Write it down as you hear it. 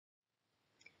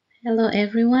Hello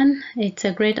everyone, it's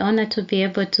a great honor to be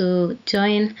able to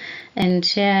join and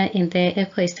share in the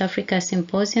Eco East Africa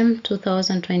Symposium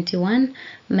 2021.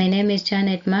 My name is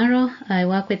Janet Maro. I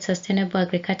work with Sustainable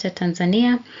Agriculture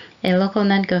Tanzania, a local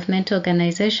non-governmental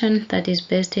organization that is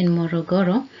based in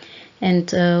Morogoro.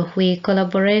 And we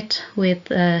collaborate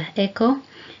with ECO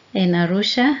in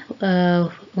Arusha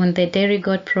on the Dairy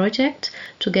Goat project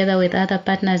together with other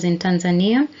partners in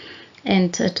Tanzania.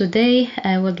 And today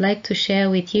I would like to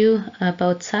share with you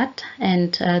about SAT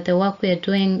and the work we are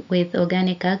doing with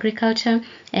organic agriculture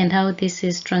and how this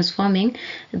is transforming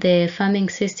the farming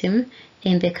system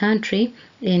in the country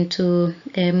into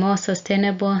a more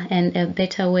sustainable and a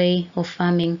better way of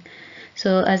farming.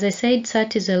 So as I said,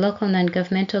 SAT is a local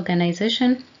non-governmental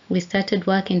organization. We started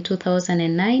work in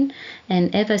 2009,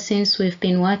 and ever since we've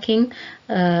been working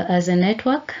as a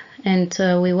network, and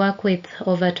we work with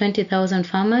over 20,000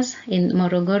 farmers in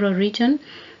Morogoro region,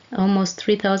 almost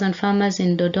 3,000 farmers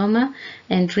in Dodoma,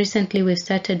 and recently we've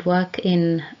started work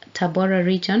in Tabora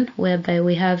region, whereby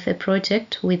we have a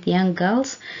project with young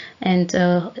girls, and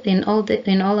in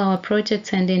all our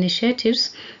projects and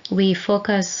initiatives, we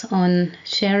focus on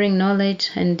sharing knowledge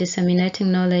and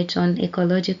disseminating knowledge on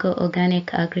ecological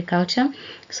organic agriculture,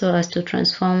 so as to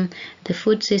transform the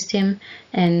food system,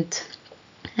 and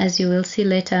as you will see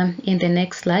later in the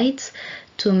next slides,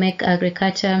 to make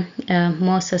agriculture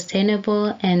more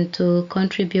sustainable and to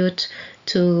contribute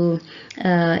to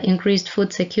increased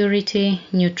food security,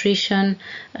 nutrition,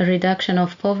 a reduction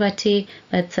of poverty,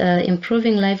 but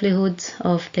improving livelihoods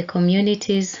of the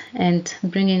communities and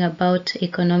bringing about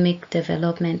economic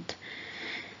development.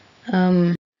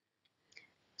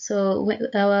 So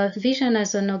our vision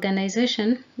as an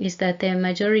organization is that the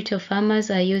majority of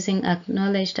farmers are using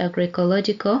acknowledged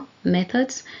agroecological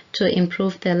methods to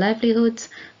improve their livelihoods,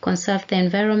 conserve the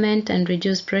environment, and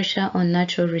reduce pressure on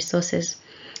natural resources.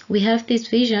 We have this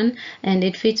vision, and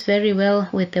it fits very well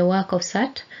with the work of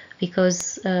SAT,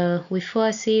 because we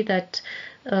foresee that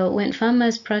when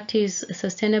farmers practice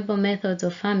sustainable methods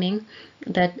of farming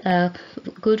that are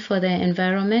good for the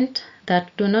environment,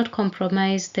 that do not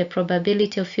compromise the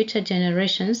probability of future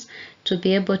generations to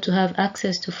be able to have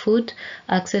access to food,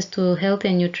 access to healthy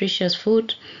and nutritious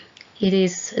food, it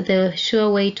is the sure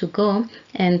way to go,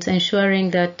 and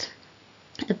ensuring that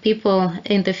the people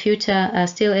in the future are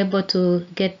still able to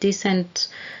get decent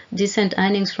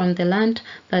earnings from the land,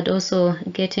 but also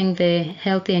getting the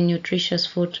healthy and nutritious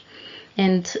food.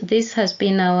 And this has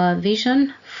been our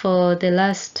vision for the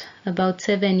last about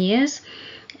 7 years.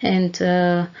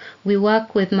 And we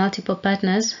work with multiple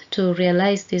partners to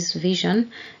realize this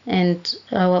vision. And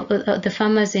the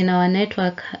farmers in our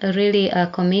network really are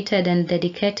committed and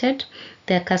dedicated.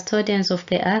 They're custodians of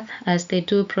the earth as they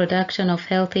do production of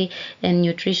healthy and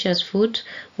nutritious food,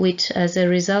 which as a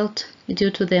result, due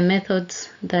to the methods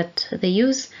that they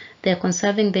use, they're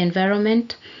conserving the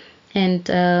environment. And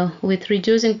with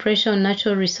reducing pressure on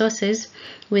natural resources,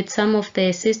 with some of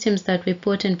the systems that we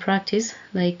put in practice,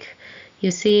 like you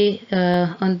see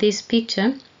on this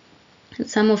picture,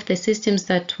 some of the systems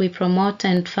that we promote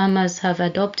and farmers have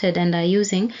adopted and are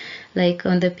using, like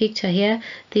on the picture here,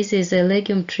 this is a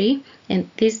legume tree, and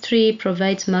this tree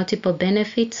provides multiple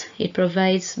benefits. It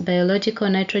provides biological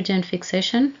nitrogen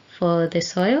fixation for the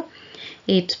soil.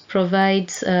 It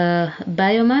provides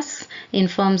biomass in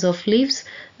forms of leaves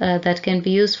that can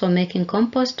be used for making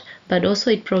compost, but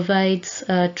also it provides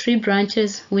tree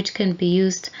branches which can be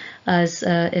used as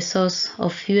a source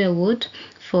of fuel wood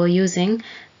for using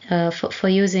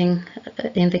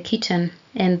in the kitchen,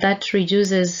 and that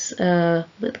reduces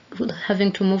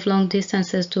having to move long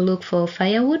distances to look for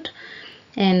firewood.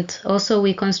 And also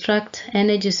we construct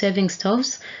energy saving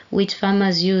stoves which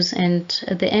farmers use, and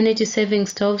the energy saving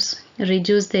stoves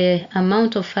reduce the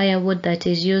amount of firewood that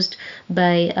is used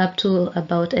by up to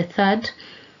about a third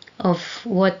of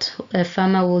what a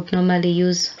farmer would normally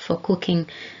use for cooking,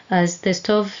 as the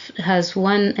stove has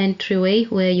one entryway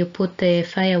where you put the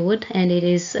firewood, and it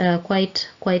is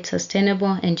quite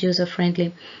sustainable and user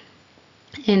friendly.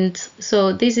 And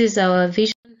so this is our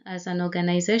vision as an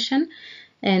organization.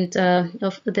 And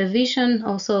of the vision,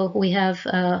 also we have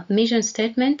mission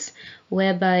statements,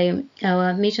 whereby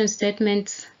our mission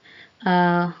statements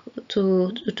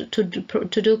to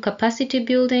do capacity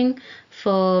building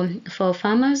for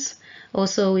farmers.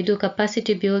 Also, we do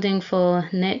capacity building for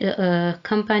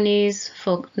companies,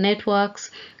 for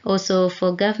networks, also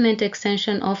for government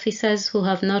extension officers who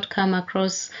have not come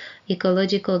across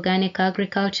ecological organic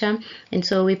agriculture. And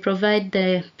so we provide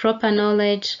the proper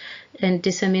knowledge and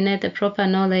disseminate the proper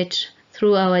knowledge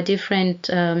through our different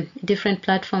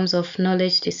platforms of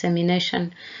knowledge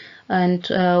dissemination. And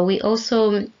we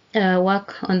also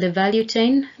work on the value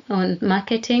chain, on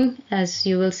marketing, as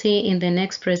you will see in the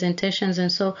next presentations,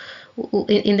 and so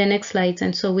in the next slides.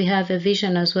 And so we have a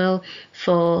vision as well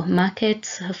for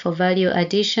markets, for value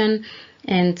addition,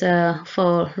 and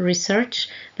for research.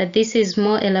 But this is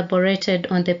more elaborated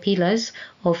on the pillars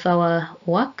of our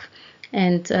work.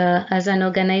 And as an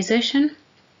organization,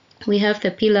 we have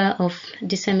the pillar of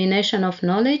dissemination of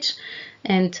knowledge.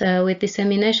 And with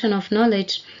dissemination of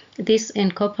knowledge, this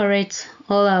incorporates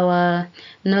all our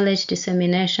knowledge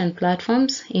dissemination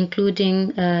platforms, including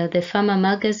the Farmer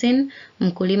Magazine,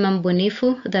 Mkulima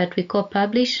Mbunifu, that we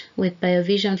co-publish with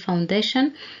BioVision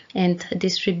Foundation and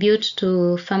distribute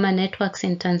to farmer networks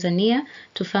in Tanzania,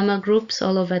 to farmer groups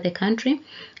all over the country.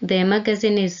 The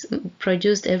magazine is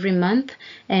produced every month,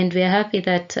 and we are happy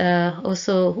that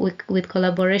also with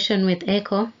collaboration with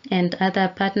ECHO and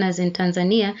other partners in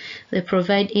Tanzania, they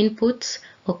provide inputs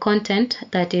or content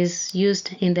that is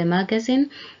used in the magazine,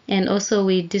 and also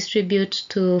we distribute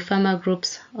to farmer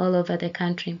groups all over the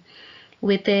country.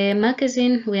 With the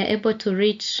magazine, we are able to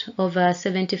reach over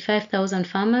 75,000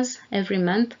 farmers every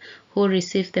month who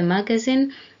receive the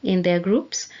magazine in their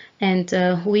groups, and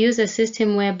we use a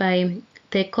system whereby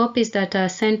the copies that are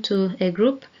sent to a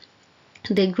group,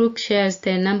 the group shares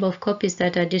the number of copies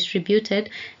that are distributed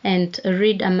and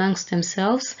read amongst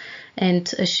themselves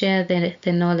and share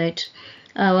the knowledge.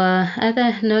 Our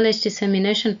other knowledge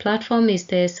dissemination platform is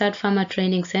the Sad Farmer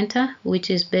Training Center, which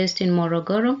is based in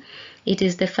Morogoro. It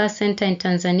is the first center in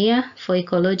Tanzania for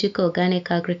ecological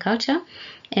organic agriculture.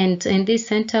 And in this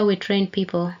center, we train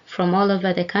people from all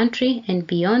over the country and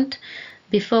beyond.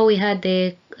 Before we had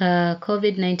the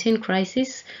COVID-19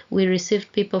 crisis, we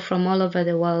received people from all over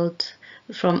the world,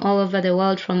 from all over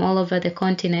the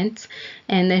continents.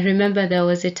 And I remember there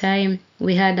was a time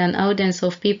we had an audience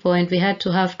of people and we had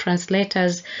to have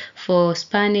translators for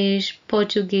Spanish,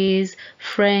 Portuguese,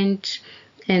 French,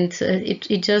 and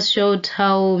it just showed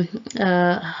how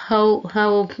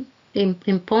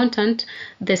important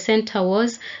the center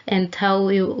was, and how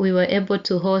we were able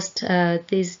to host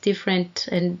these different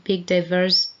and big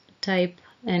diverse type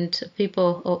and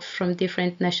people from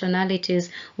different nationalities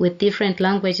with different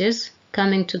languages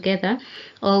coming together,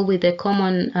 all with a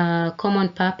common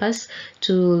purpose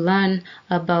to learn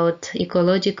about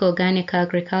ecological organic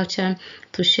agriculture,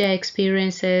 to share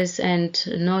experiences and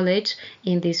knowledge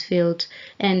in this field.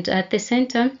 And at the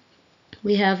center,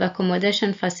 we have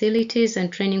accommodation facilities and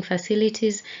training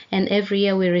facilities, and every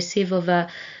year we receive over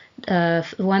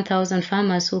 1,000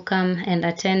 farmers who come and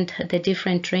attend the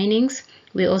different trainings.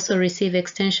 We also receive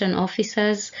extension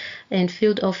officers and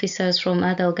field officers from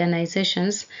other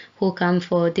organizations who come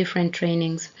for different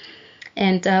trainings.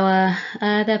 And our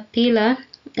other pillar,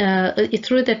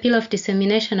 through the pillar of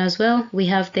dissemination as well, we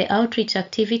have the outreach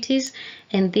activities,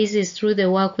 and this is through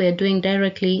the work we are doing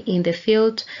directly in the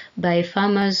field by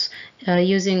farmers,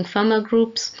 using farmer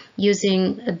groups,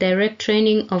 using direct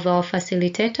training of our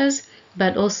facilitators,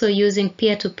 but also using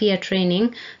peer-to-peer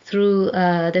training through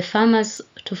the farmers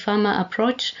to farmer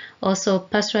approach, also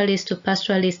pastoralist to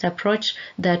pastoralist approach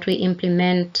that we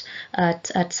implement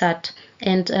at SAT.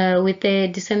 And with the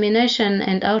dissemination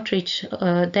and outreach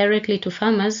directly to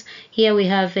farmers, here we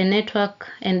have a network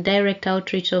and direct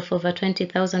outreach of over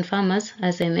 20,000 farmers,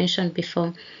 as I mentioned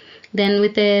before. Then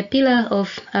with the pillar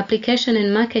of application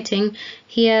and marketing,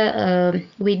 here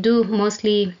we do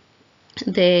mostly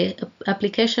the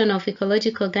application of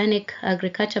ecological organic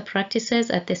agriculture practices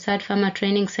at the Sad Farmer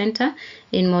Training Center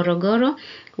in Morogoro,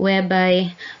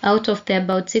 whereby out of the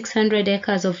about 600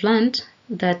 acres of land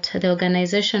that the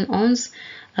organization owns,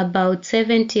 about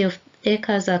 70 of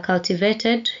acres are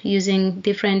cultivated using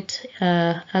different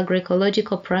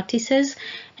agroecological practices.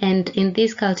 And in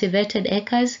these cultivated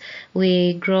acres,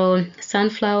 we grow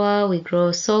sunflower, we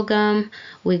grow sorghum,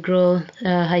 we grow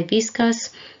hibiscus,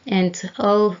 and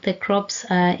all the crops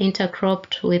are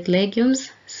intercropped with legumes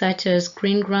such as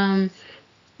green gram,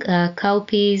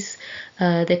 cowpeas,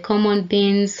 the common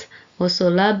beans, also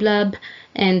lablab,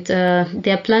 and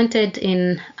they are planted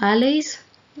in alleys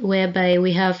whereby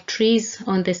we have trees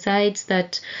on the sides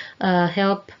that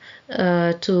help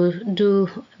to do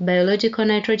biological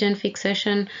nitrogen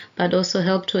fixation, but also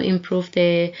help to improve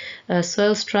the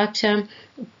soil structure,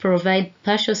 provide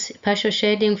partial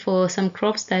shading for some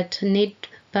crops that need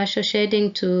partial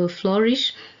shading to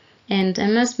flourish. And I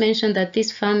must mention that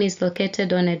this farm is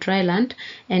located on a dry land,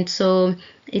 and so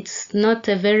it's not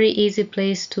a very easy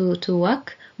place to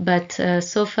work, but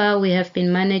so far we have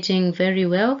been managing very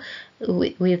well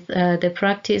with the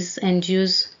practice and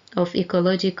use of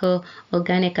ecological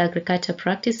organic agriculture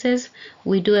practices.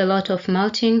 We do a lot of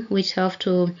mulching, which help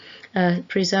to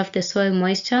preserve the soil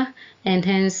moisture and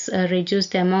hence reduce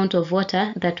the amount of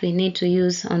water that we need to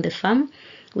use on the farm.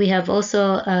 We have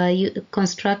also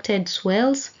constructed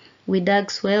swales. We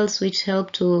dug swales which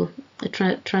help to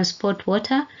transport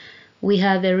water. We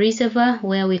have a reservoir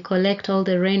where we collect all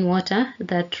the rainwater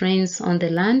that rains on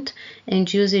the land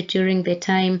and use it during the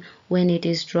time when it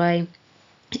is dry.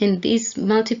 And these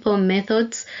multiple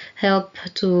methods help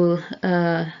to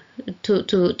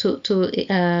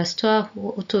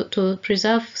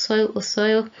preserve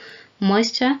soil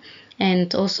moisture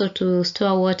and also to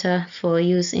store water for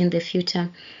use in the future.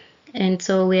 And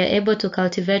so we are able to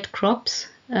cultivate crops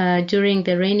during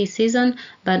the rainy season,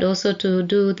 but also to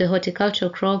do the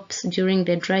horticultural crops during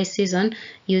the dry season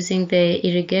using the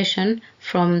irrigation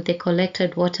from the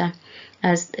collected water.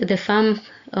 As the farm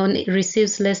only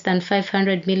receives less than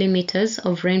 500 millimeters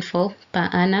of rainfall per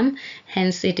annum,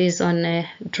 hence it is on a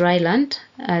dry land,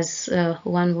 as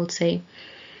one would say.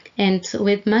 And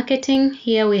with marketing,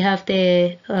 here we have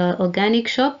the organic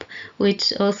shop,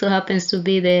 which also happens to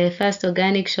be the first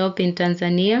organic shop in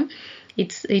Tanzania.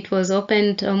 It was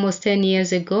opened almost 10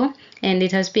 years ago, and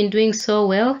it has been doing so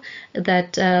well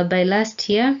that by last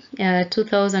year,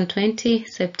 2020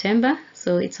 September,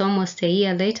 so it's almost a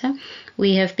year later,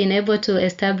 we have been able to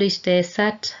establish the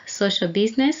SAT social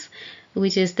business,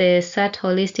 which is the SAT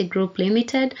Holistic Group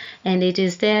Limited, and it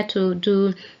is there to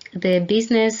do the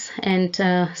business and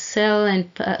sell,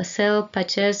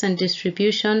 purchase and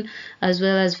distribution, as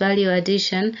well as value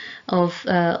addition of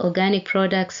organic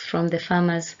products from the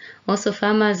farmers. Also,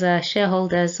 farmers are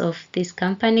shareholders of this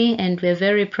company, and we're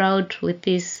very proud with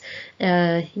this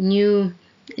new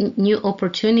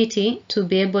opportunity to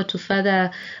be able to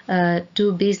further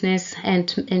do business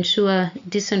and ensure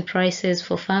decent prices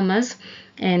for farmers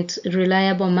and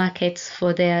reliable markets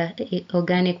for their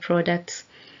organic products.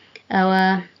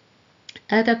 Our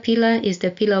other pillar is the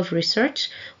pillar of research,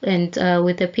 and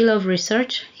with the pillar of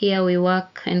research, here we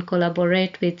work and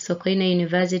collaborate with Sokoine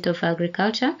University of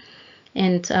Agriculture,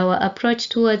 and our approach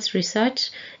towards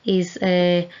research is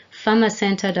a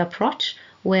farmer-centered approach,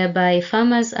 whereby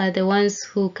farmers are the ones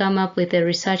who come up with a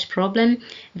research problem.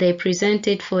 They present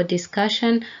it for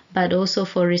discussion, but also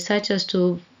for researchers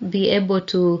to be able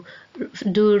to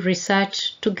do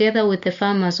research together with the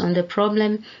farmers on the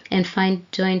problem and find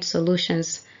joint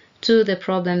solutions to the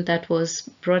problem that was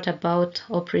brought about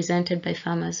or presented by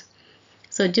farmers.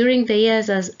 So during the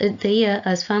year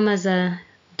as farmers are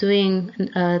doing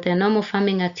their normal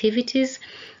farming activities,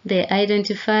 they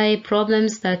identify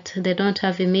problems that they don't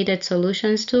have immediate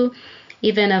solutions to,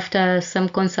 even after some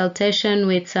consultation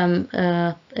with some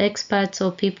experts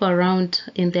or people around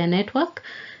in their network.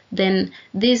 Then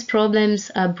these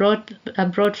problems are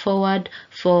brought forward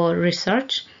for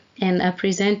research and are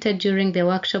presented during the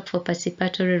workshop for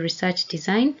participatory research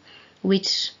design,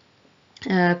 which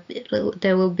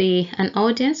there will be an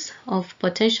audience of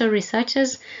potential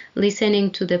researchers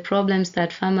listening to the problems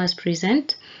that farmers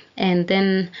present. And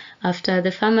then after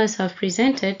the farmers have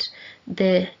presented,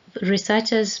 the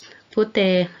researchers put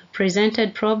the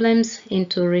presented problems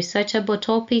into researchable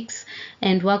topics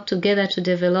and work together to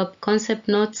develop concept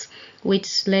notes,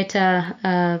 which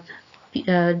later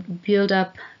build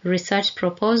up research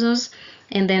proposals,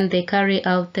 and then they carry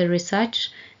out the research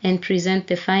and present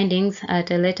the findings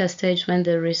at a later stage when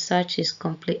the research is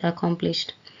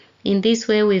accomplished. In this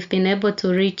way, we've been able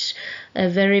to reach a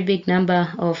very big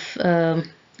number of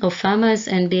farmers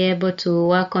and be able to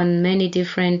work on many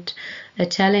different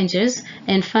challenges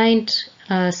and find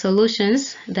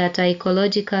solutions that are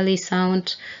ecologically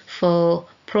sound for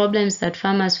problems that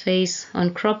farmers face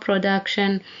on crop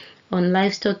production, on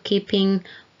livestock keeping,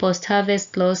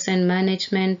 post-harvest loss and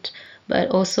management, but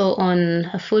also on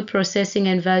food processing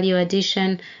and value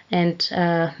addition and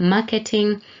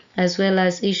marketing, as well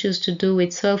as issues to do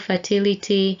with soil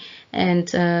fertility and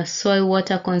soil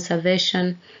water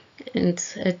conservation, and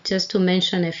just to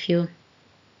mention a few.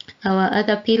 Our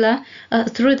other pillar,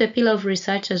 through the pillar of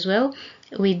research as well,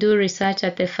 we do research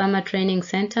at the Farmer Training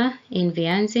Center in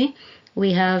Vianzi.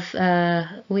 We have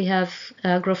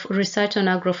research on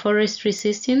agroforestry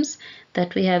systems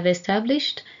that we have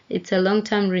established. It's a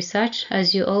long-term research.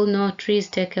 As you all know, trees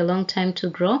take a long time to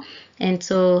grow, and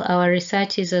so our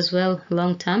research is as well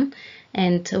long-term.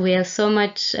 And we are so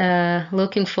much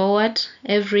looking forward.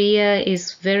 Every year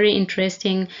is very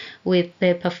interesting with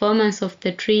the performance of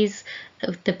the trees,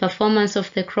 the performance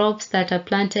of the crops that are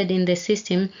planted in the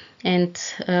system, and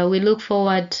we look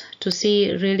forward to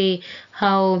see really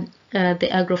how the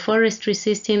agroforestry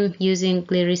system using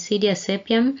Gliricidia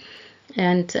sepium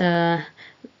and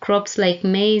crops like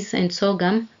maize and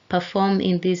sorghum perform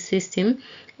in this system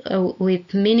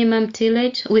with minimum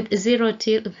tillage, with zero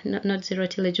till, not zero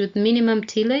tillage, with minimum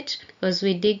tillage, because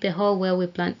we dig the hole where we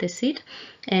plant the seed,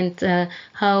 and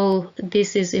how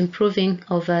this is improving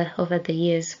over the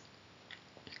years.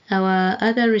 Our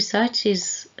other research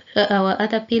is, our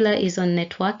other pillar is on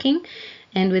networking.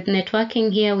 And with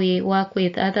networking here, we work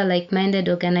with other like-minded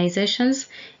organizations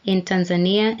in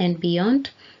Tanzania and beyond.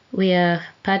 We are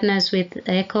partners with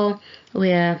ECHO.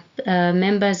 We are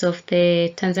members of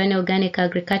the Tanzania Organic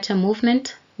Agriculture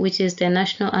Movement, which is the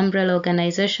national umbrella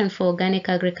organization for organic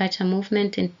agriculture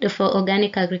movement, for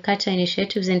organic agriculture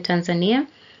initiatives in Tanzania.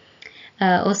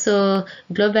 Also,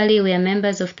 globally, we are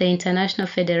members of the International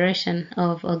Federation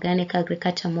of Organic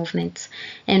Agriculture Movements.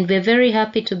 And we're very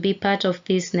happy to be part of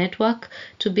this network,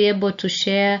 to be able to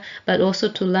share, but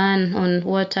also to learn on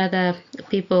what other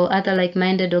people, other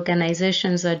like-minded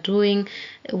organizations are doing,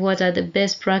 what are the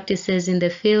best practices in the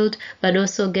field, but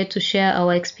also get to share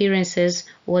our experiences,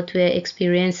 what we're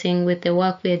experiencing with the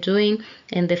work we're doing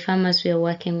and the farmers we are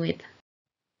working with.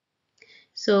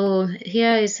 So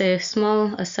here is a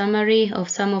small summary of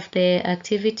some of the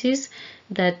activities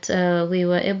that we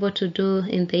were able to do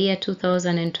in the year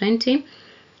 2020.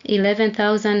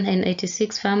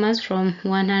 11,086 farmers from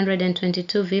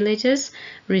 122 villages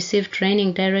received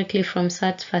training directly from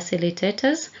such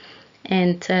facilitators.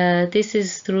 And this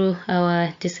is through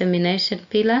our dissemination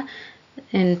pillar.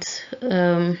 And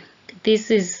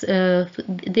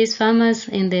these farmers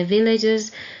in the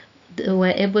villages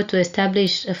were able to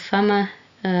establish a farmer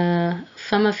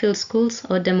field schools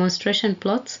or demonstration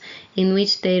plots in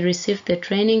which they received the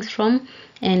trainings from,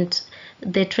 and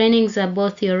the trainings are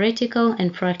both theoretical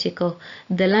and practical.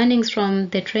 The learnings from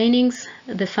the trainings,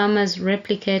 the farmers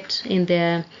replicate in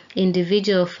their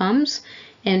individual farms,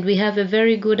 and we have a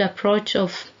very good approach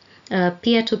of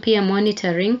peer-to-peer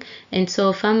monitoring, and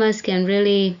so farmers can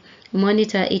really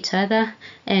monitor each other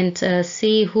and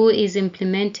see who is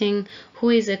implementing, who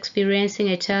is experiencing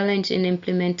a challenge in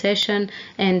implementation,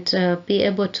 and be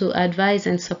able to advise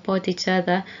and support each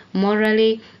other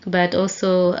morally, but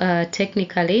also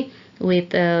technically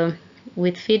with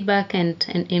feedback and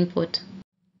input.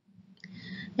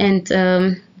 And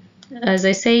as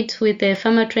I said, with the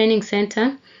Farmer Training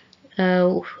Center,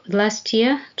 last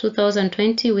year,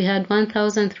 2020, we had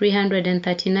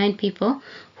 1,339 people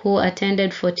who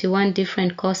attended 41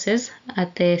 different courses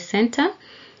at the center.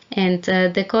 And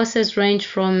the courses range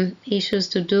from issues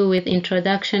to do with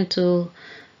introduction to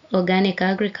organic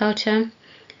agriculture,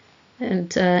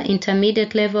 and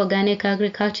intermediate level organic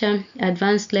agriculture,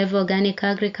 advanced level organic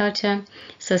agriculture,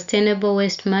 sustainable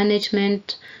waste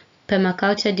management,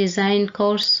 permaculture design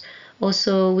course.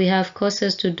 Also, we have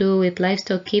courses to do with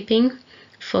livestock keeping.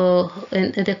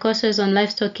 And the courses on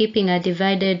livestock keeping are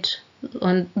divided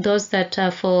on those that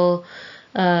are for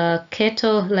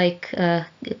cattle, like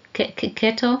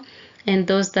cattle, and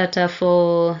those that are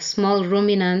for small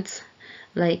ruminants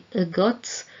like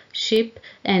goats, sheep,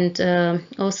 and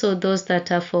also those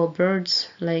that are for birds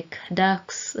like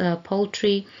ducks,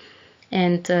 poultry,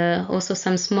 and also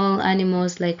some small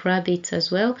animals like rabbits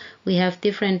as well. We have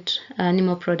different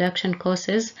animal production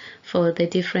courses for the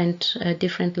different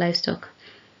livestock.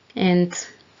 And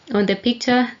on the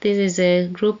picture, this is a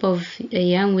group of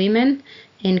young women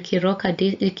in Kiroka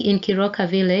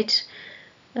village,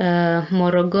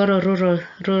 Morogoro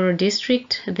rural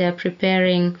district. They are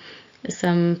preparing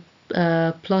some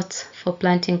plots for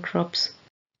planting crops.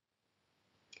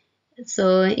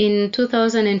 So in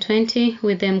 2020,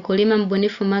 with the Mkulima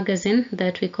Mbunifu magazine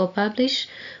that we co-publish,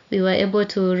 we were able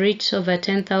to reach over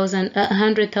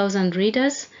 100,000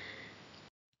 readers.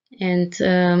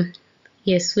 And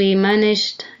yes, we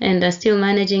managed and are still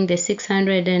managing the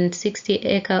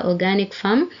 660-acre organic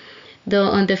farm, though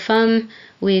on the farm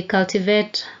we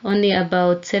cultivate only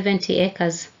about 70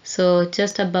 acres. So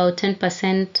just about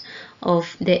 10%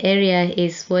 of the area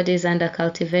is what is under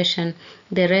cultivation.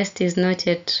 The rest is not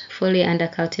yet fully under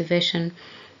cultivation.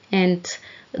 And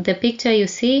the picture you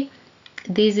see,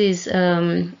 this is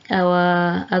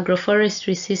our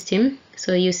agroforestry system.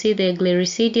 So you see the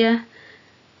Gliricidia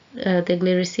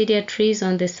trees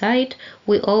on the side.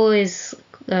 We always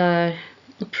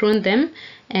prune them,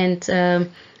 and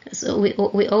so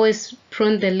we always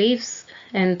prune the leaves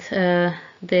and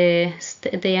the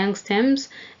young stems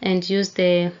and use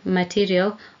the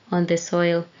material on the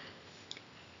soil.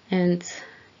 And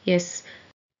yes,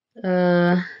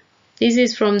 this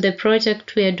is from the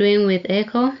project we are doing with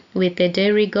ECHO, with the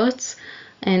dairy goats.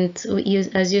 And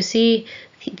as you see,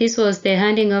 this was the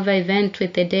handing over event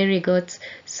with the dairy goats.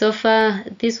 So far,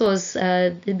 this was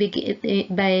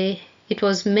by it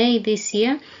was May this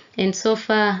year, and so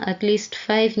far at least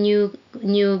 5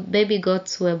 new baby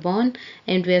goats were born,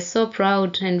 and we are so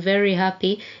proud and very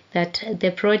happy that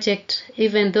the project,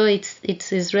 even though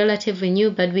it is relatively new,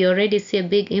 but we already see a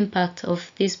big impact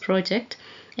of this project,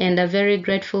 and are very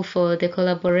grateful for the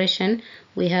collaboration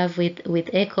we have with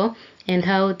ECHO, and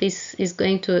how this is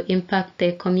going to impact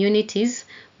the communities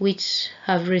which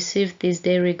have received these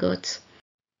dairy goats.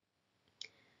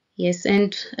 Yes,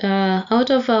 and out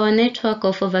of our network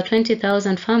of over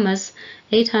 20,000 farmers,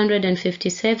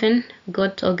 857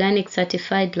 got organic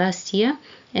certified last year,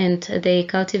 and they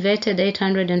cultivated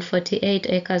 848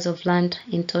 acres of land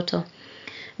in total.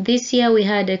 This year we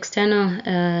had external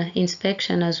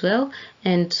inspection as well,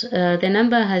 and the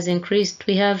number has increased.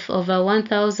 We have over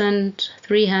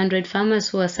 1,300 farmers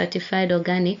who are certified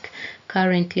organic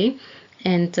currently,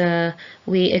 and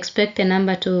we expect the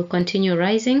number to continue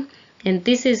rising. And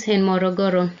this is in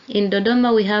Morogoro. In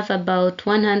Dodoma, we have about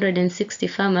 160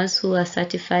 farmers who are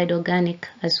certified organic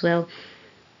as well.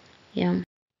 Yeah.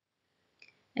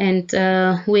 And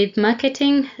with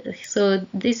marketing, so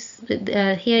this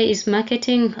here is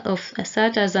marketing of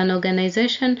SAT as an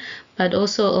organization, but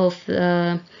also of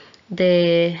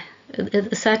the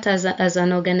SAT as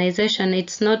an organization.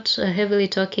 It's not heavily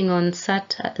talking on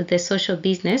SAT, the social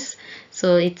business.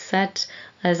 So it's SAT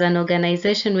as an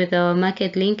organization with our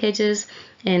market linkages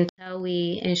and how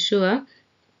we ensure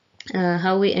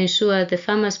the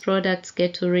farmers' products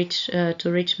get to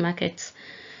reach markets.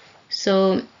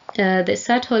 So the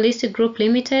SAT Holistic Group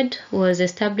Limited was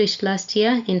established last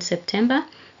year in September.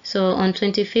 So on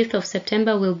 25th of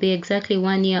September will be exactly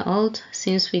 1 year old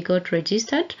since we got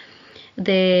registered.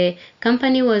 The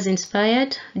company was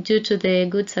inspired due to the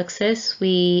good success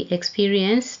we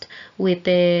experienced with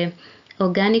the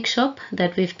organic shop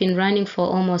that we've been running for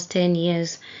almost 10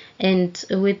 years. And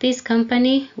with this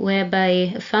company,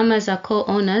 whereby farmers are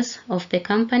co-owners of the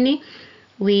company,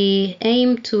 we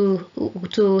aim to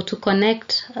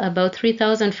connect about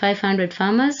 3,500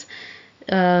 farmers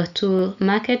to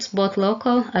markets, both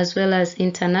local as well as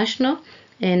international.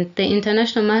 And the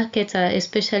international markets are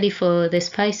especially for the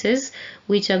spices,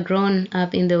 which are grown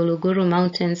up in the Uluguru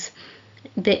Mountains.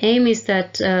 The aim is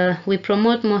that we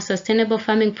promote more sustainable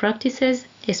farming practices,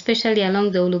 especially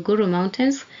along the Uluguru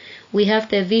Mountains. We have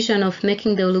the vision of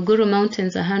making the Uluguru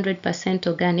Mountains 100%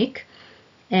 organic.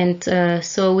 And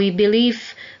so we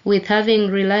believe with having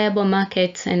reliable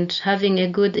markets and having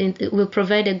will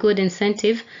provide a good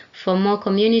incentive for more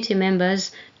community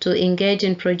members to engage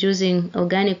in producing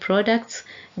organic products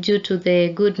due to the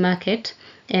good market,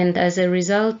 and as a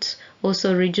result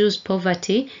also reduce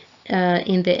poverty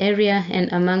in the area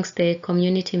and amongst the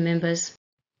community members.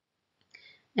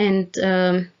 And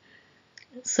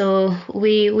so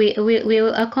we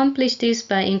will accomplish this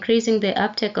by increasing the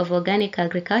uptake of organic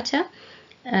agriculture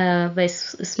by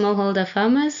smallholder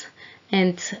farmers,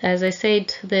 and as I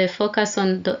said, the focus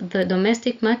on the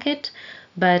domestic market,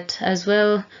 but as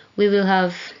well we will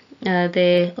have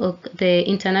the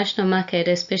international market,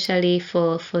 especially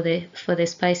for the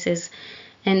spices.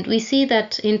 And we see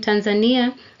that in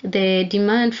Tanzania the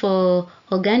demand for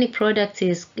organic products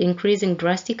is increasing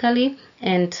drastically,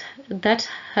 and that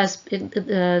has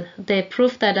the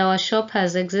proof that our shop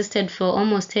has existed for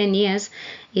almost 10 years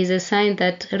is a sign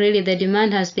that really the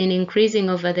demand has been increasing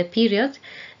over the period,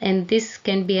 and this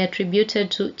can be attributed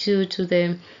to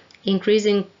the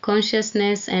increasing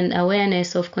consciousness and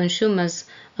awareness of consumers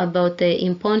about the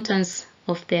importance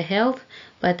of their health,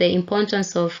 but the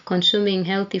importance of consuming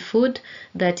healthy food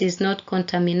that is not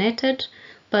contaminated,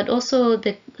 but also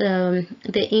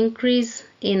the increase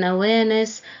in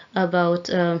awareness about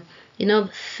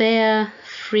fair,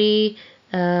 free,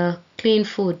 clean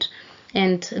food.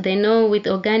 And they know with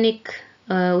organic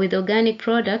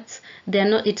products,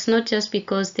 it's not just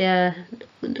because they are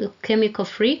chemical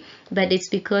free, but it's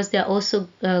because they are also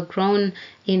grown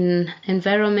in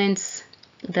environments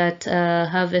that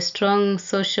have a strong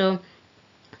social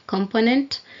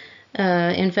component,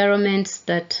 environments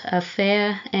that are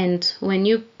fair. And when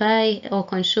you buy or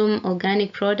consume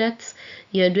organic products,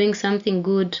 you're doing something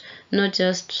good, not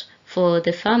just for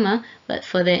the farmer, but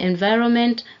for the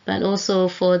environment, but also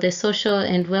for the social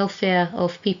and welfare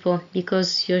of people,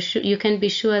 because you can be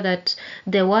sure that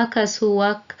the workers who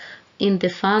work in the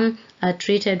farm are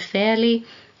treated fairly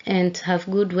and have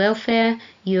good welfare.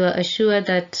 You are assured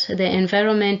that the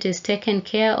environment is taken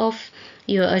care of.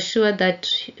 You are assured that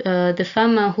the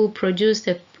farmer who produced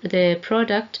the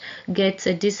product gets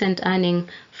a decent earning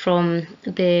from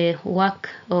the work,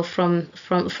 or from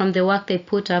the work they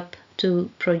put up to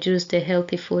produce the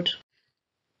healthy food.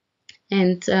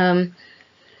 And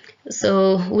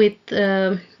So with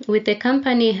the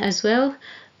company as well,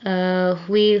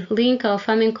 we link our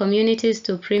farming communities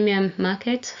to premium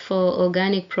markets for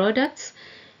organic products,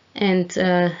 and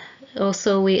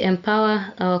also we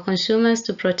empower our consumers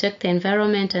to protect the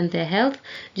environment and their health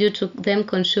due to them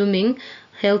consuming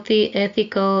healthy,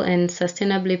 ethical, and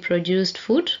sustainably produced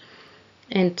food.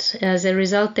 And as a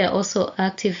result, they're also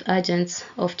active agents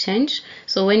of change.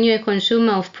 So when you're a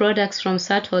consumer of products from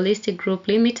SAT Holistic Group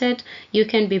Limited, you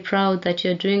can be proud that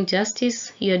you're doing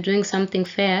justice, you're doing something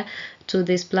fair to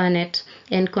this planet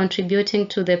and contributing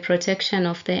to the protection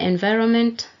of the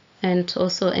environment, and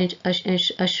also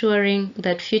assuring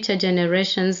that future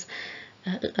generations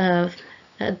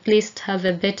at least have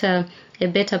a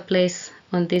better place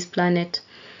on this planet.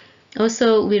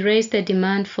 Also, we raised the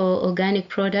demand for organic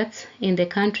products in the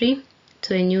country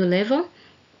to a new level.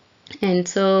 And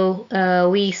so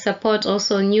we support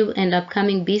also new and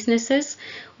upcoming businesses.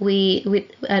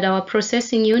 At our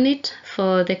processing unit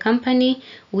for the company,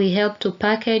 we help to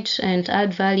package and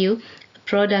add value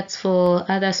products for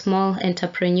other small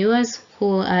entrepreneurs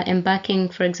who are embarking,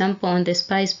 for example, on the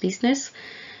spice business.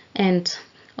 And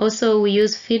also we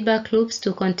use feedback loops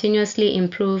to continuously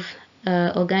improve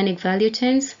organic value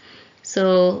chains.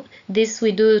 So this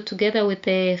we do together with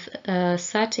the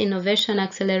SAT Innovation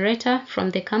Accelerator from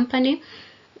the company,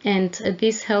 and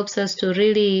this helps us to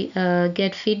really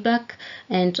get feedback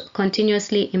and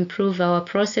continuously improve our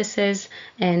processes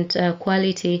and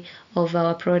quality of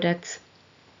our products.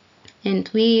 And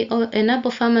we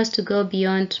enable farmers to go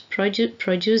beyond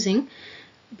producing,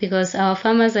 because our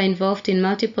farmers are involved in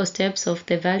multiple steps of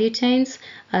the value chains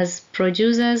as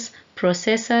producers,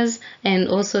 processors, and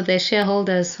also the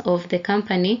shareholders of the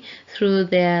company through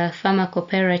their farmer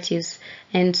cooperatives.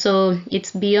 And so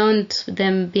it's beyond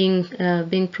them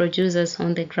being producers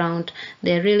on the ground.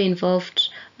 They're really involved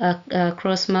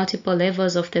across multiple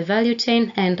levels of the value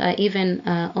chain and are even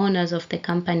owners of the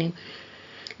company.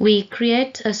 We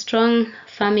create a strong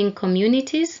farming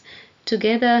communities.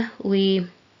 Together we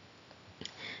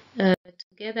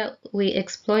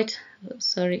exploit,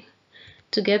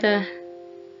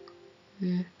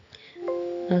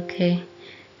 okay,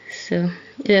 so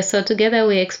yeah, so together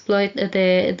we explore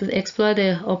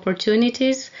the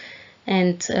opportunities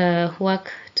and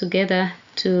work together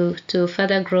to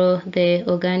further grow the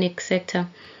organic sector.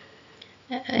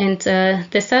 And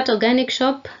the SAT Organic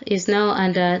Shop is now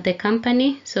under the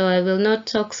company, so I will not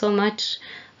talk so much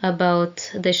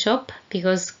about the shop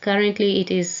because currently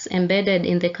it is embedded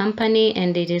in the company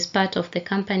and it is part of the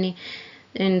company.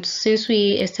 And since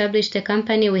we established the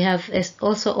company, we have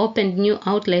also opened new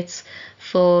outlets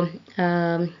for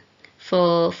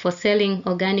selling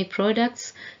organic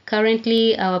products.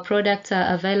 Currently, our products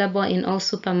are available in all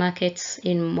supermarkets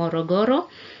in Morogoro,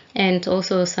 and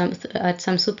also at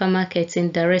some supermarkets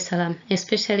in Dar es Salaam,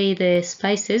 especially the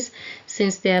spices.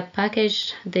 Since they are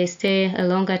packaged, they stay a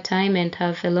longer time and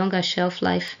have a longer shelf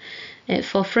life.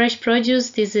 For fresh produce,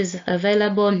 this is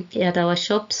available at our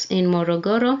shops in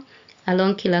Morogoro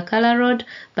along Kilakala Road,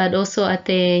 but also at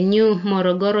the new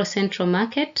Morogoro Central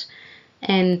Market.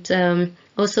 And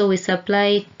also we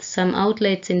supply some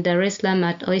outlets in Dar es Salaam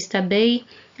at Oyster Bay,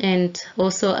 and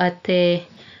also at the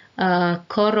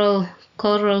Coral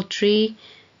Tree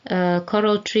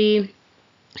through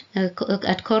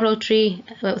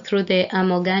the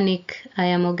I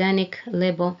Am Organic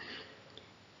label.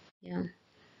 Yeah.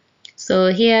 So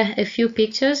here a few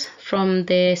pictures from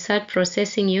the SAT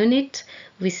processing unit.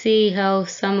 We see how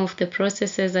some of the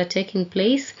processes are taking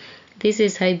place. This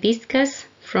is hibiscus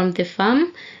from the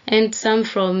farm and some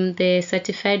from the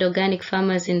certified organic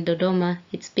farmers in Dodoma.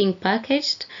 It's being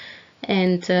packaged,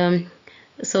 and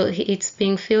so it's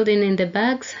being filled in the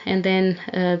bags, and then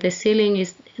the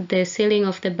sealing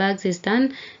of the bags is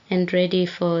done and ready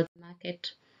for the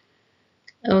market.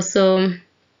 Also,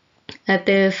 at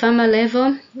the farmer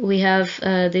level, we have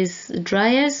these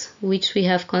dryers which we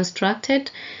have constructed,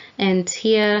 and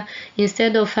here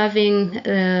instead of having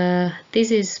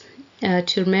this is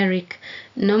turmeric.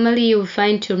 Normally you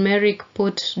find turmeric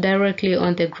put directly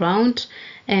on the ground,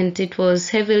 and it was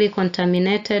heavily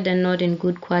contaminated and not in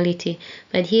good quality.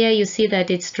 But here you see that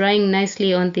it's drying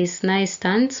nicely on these nice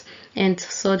stands, and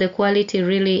so the quality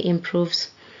really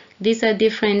improves. These are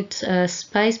different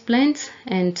spice blends,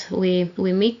 and we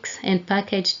mix and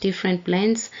package different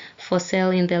blends for sale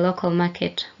in the local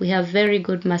market. We have very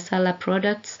good masala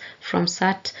products from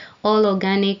SAT, all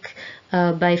organic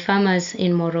by farmers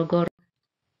in Morogoro.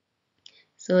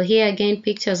 So here again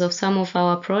pictures of some of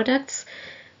our products.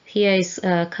 Here is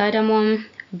cardamom,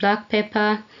 black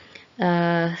pepper,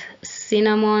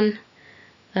 cinnamon,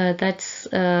 that's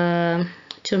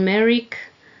turmeric,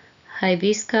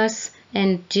 hibiscus,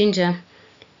 and ginger.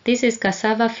 This is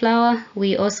cassava flower.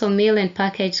 We also mill and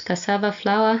package cassava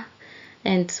flower.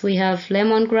 And we have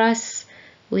lemongrass,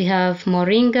 we have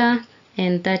moringa,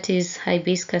 and that is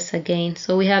hibiscus again.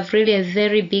 So we have really a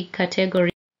very big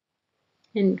category.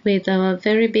 And with our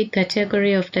very big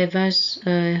category of diverse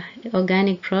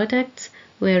organic products,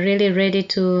 we're really ready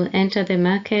to enter the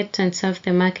market and serve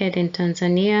the market in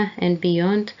Tanzania and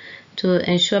beyond to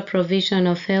ensure provision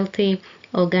of healthy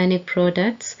organic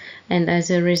products, and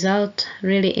as a result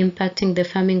really impacting the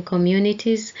farming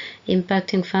communities,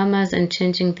 impacting farmers and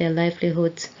changing their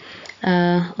livelihoods.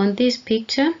 On this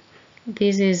picture,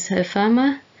 this is a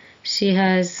farmer. She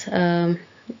has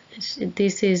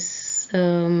this is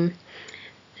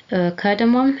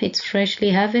cardamom. It's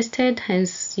freshly harvested,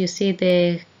 hence you see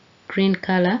the green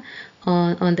color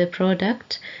on the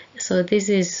product. So this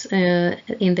is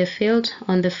in the field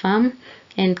on the farm,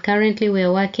 and currently we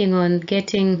are working on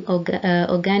getting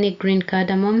organic green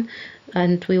cardamom,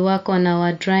 and we work on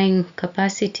our drying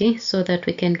capacity so that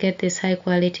we can get this high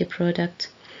quality product.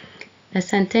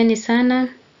 Asanteni sana,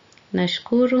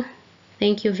 nashukuru,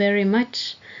 thank you very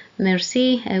much,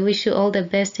 merci. I wish you all the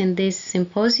best in this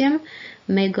symposium.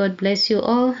 May God bless you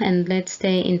all, and let's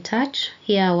stay in touch.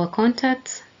 Here are our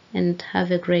contacts, and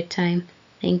have a great time.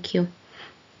 Thank you.